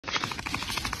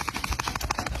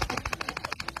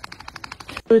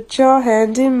Put your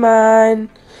hand in mine.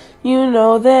 You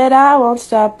know that I won't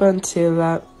stop until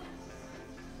I...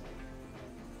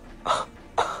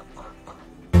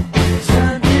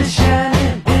 Sun is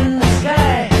shining in the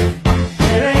sky.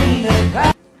 There ain't a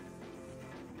cloud.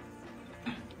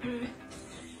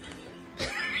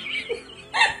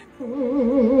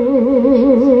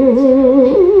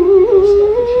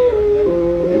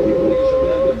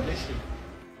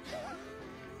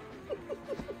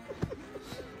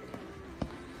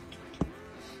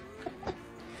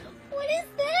 What is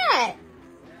that?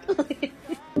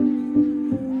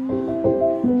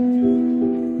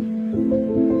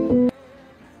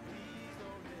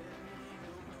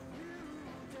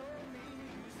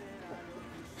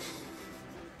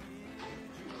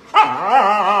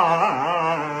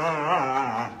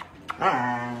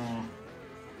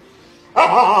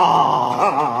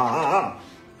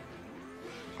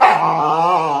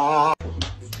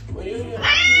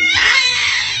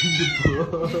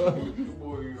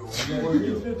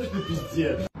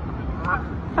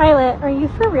 Violet, are you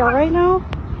for real right now?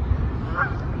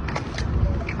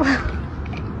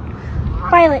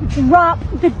 Violet, drop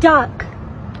the duck.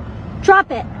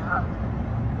 Drop it.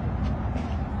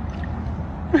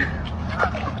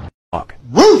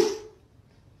 Woof!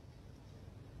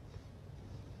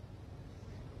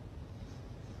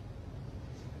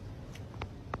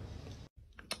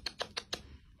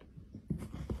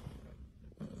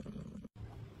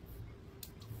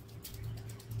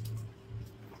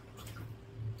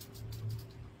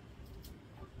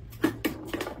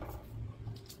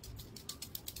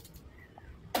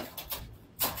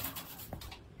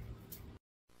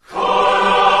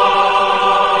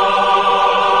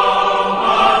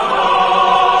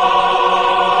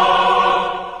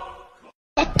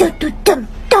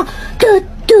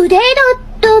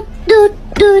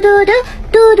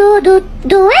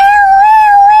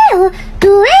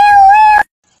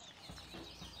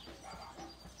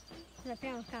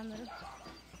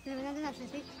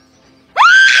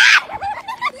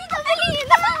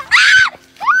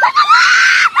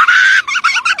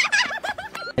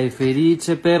 Sei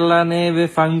felice per la neve,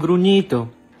 fa un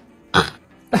grugnito.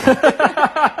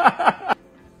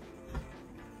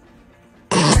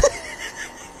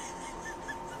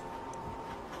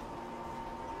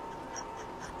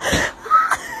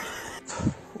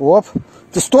 Оп!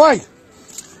 Ты стой!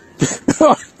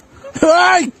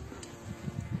 Ай!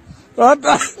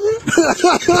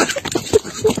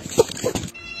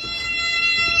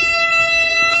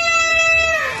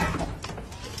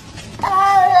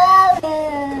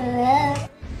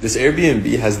 This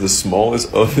Airbnb has the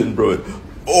smallest oven, bro.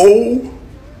 Oh,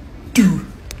 dude.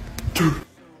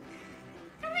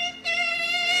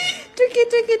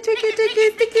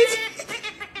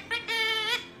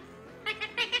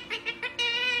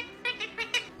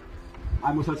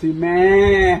 Vamos así,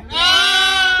 me.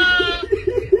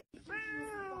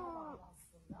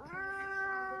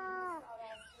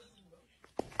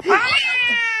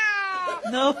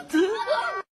 No.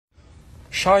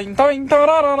 Shine time da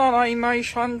da da da da,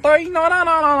 shine time da da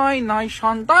da da,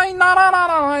 shine time da da da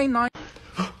da.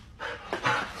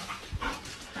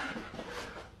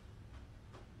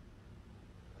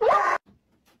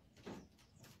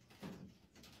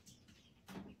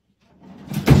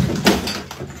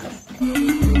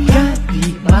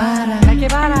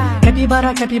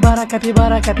 Capybara, capybara,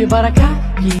 capybara, capybara,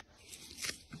 capybara.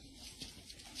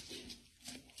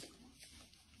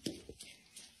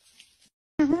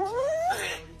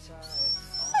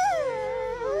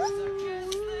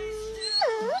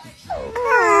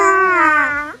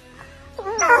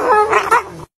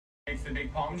 Makes the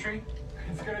big palm tree.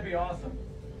 It's gonna be awesome.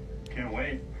 Can't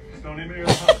wait. Just don't even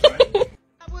go house, right?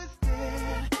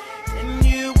 And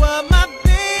you were my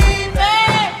baby.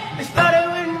 It started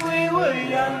when we were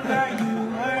younger. You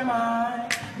were mine.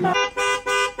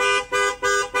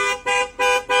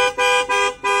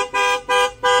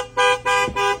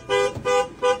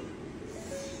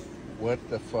 What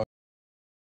the fuck?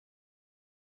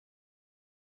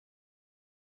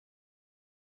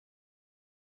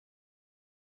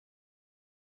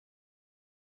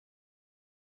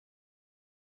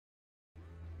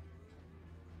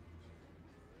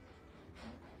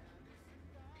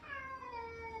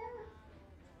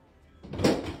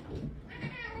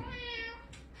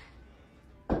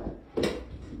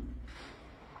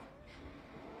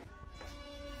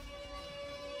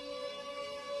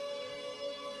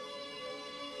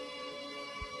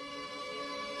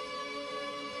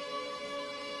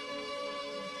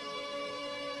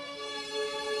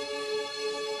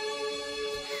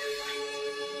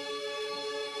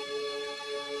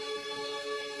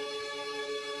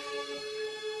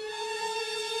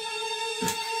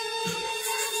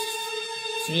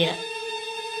 Yeah.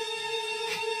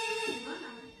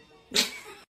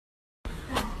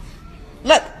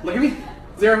 Look at me.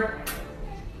 0.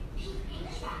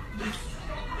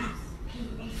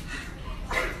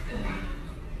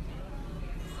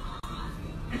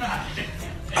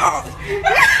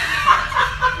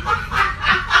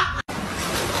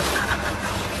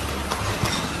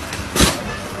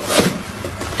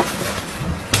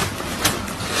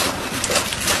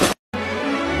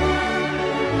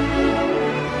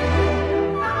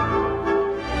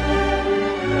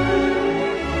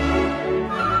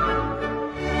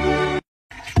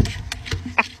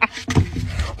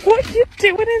 What you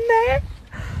doing in there?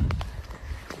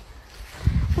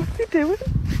 What you doing?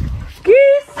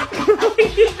 Geese! What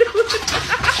you doing?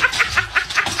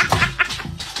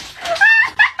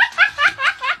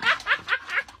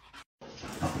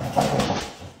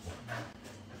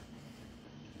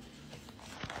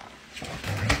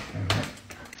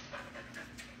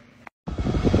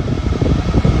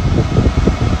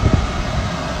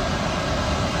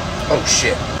 Oh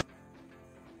shit.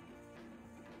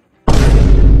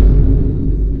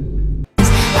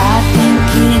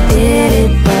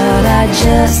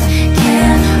 Just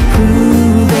can't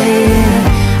prove it.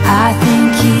 I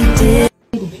think he did.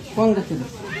 Póngaselo.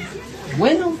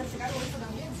 Bueno.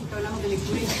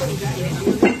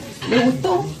 ¿Le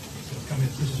gustó?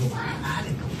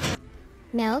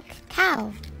 Milk,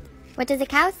 cow. What does a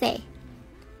cow say?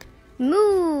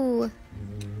 Moo.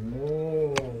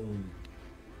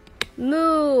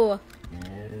 Moo.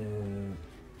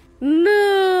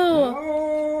 Moo.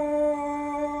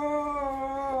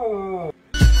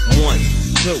 1,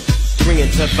 2, 3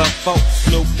 into the 4.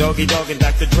 Snoop Doggy Dogg and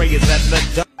Dr. Dre is at the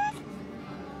door.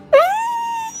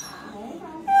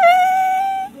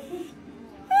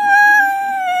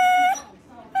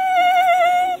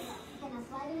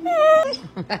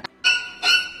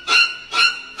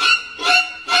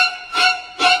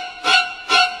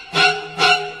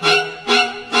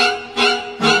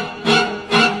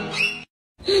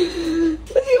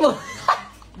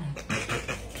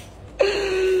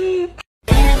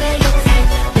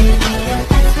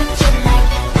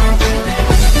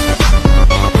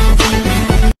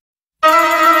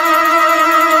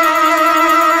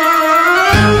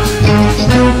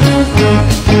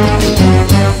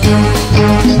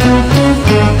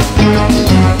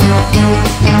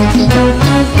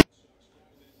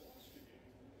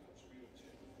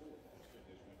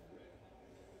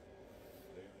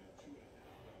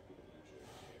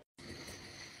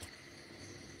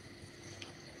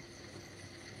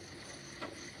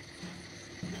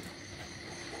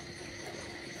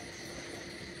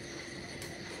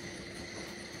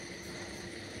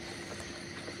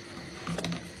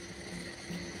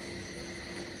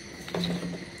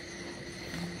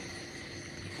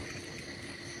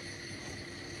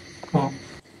 Oh.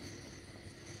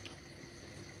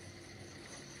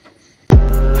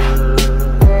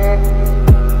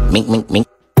 Mink, mink, mink.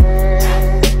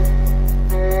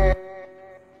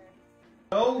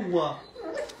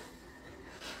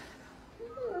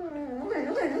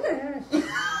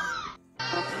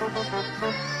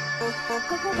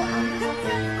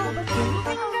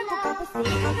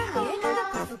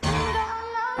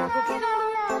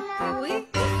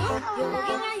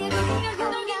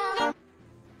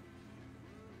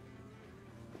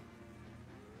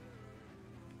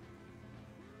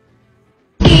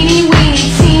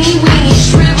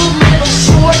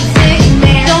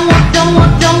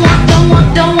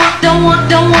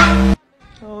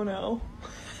 Oh no.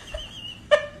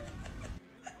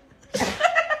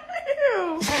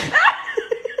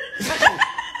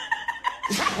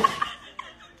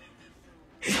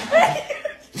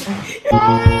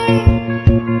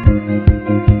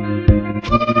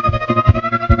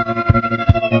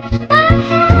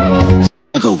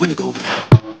 Go, way to go.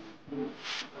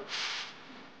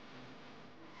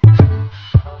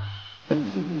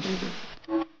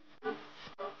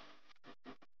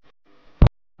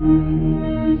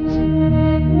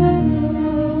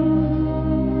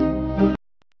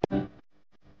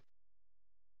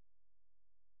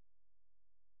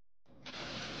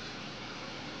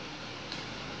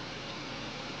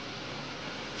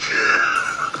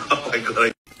 Oh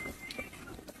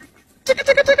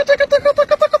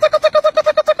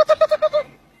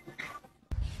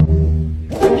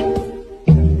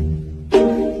my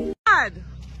god.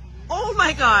 Oh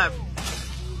my god.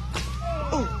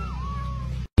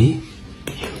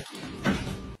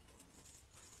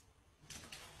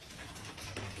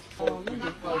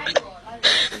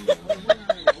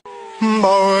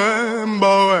 Boy,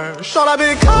 boy, shall I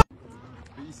be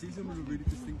see some of the really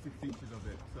distinctive features of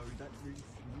it. So that really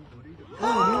smooth body.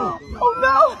 Oh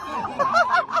no!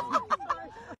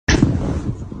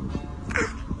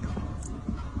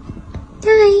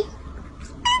 Hi.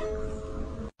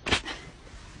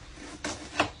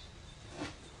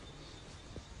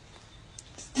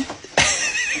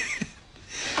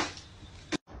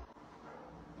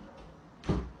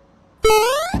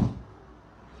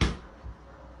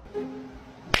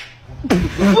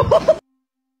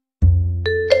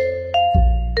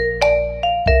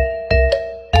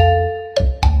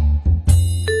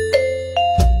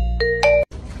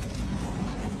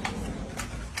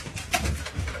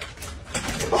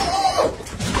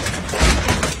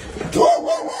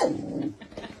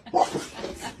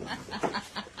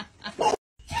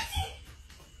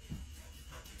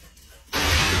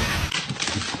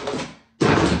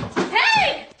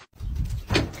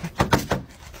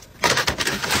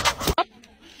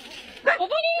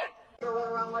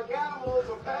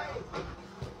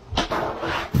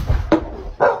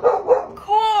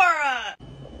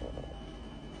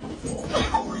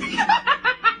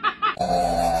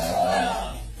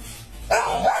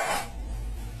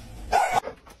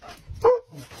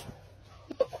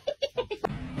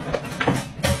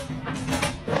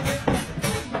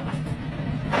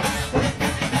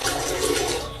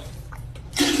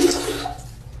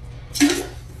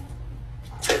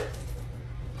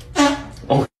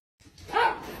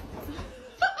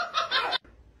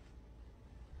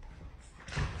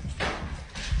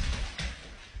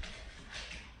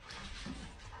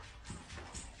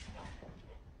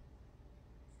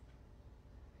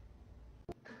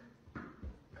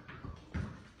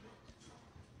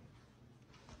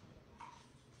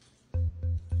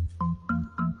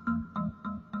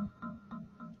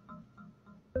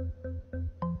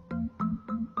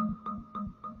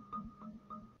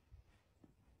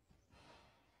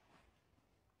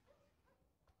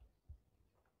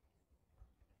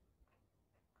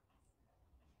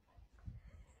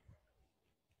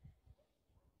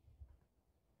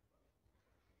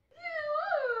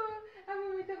 A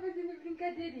mamãe tá fazendo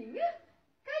brincadeirinha?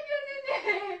 Cadê o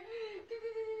neném?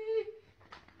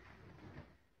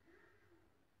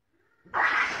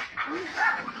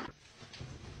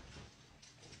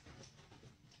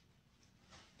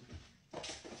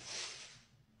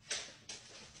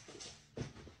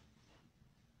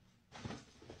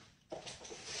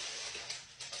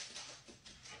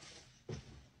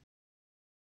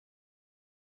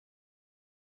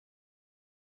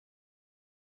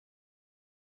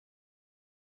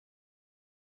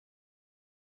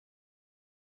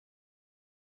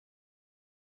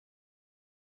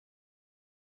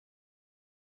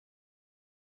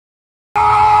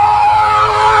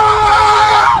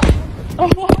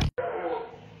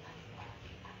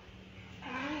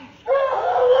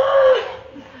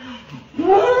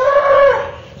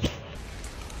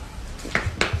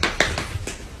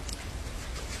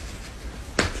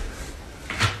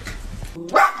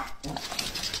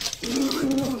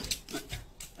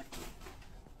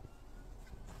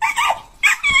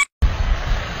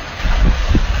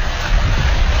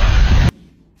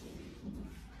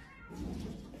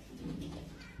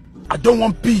 I don't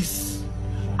want peace.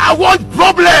 I want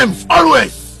problems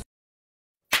always.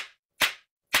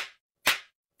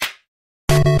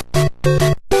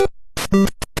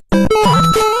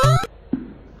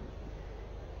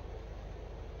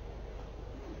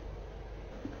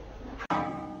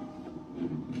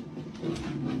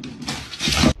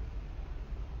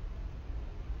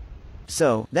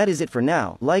 So, that is it for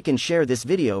now. Like and share this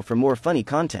video for more funny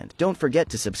content. Don't forget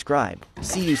to subscribe.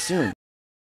 See you soon.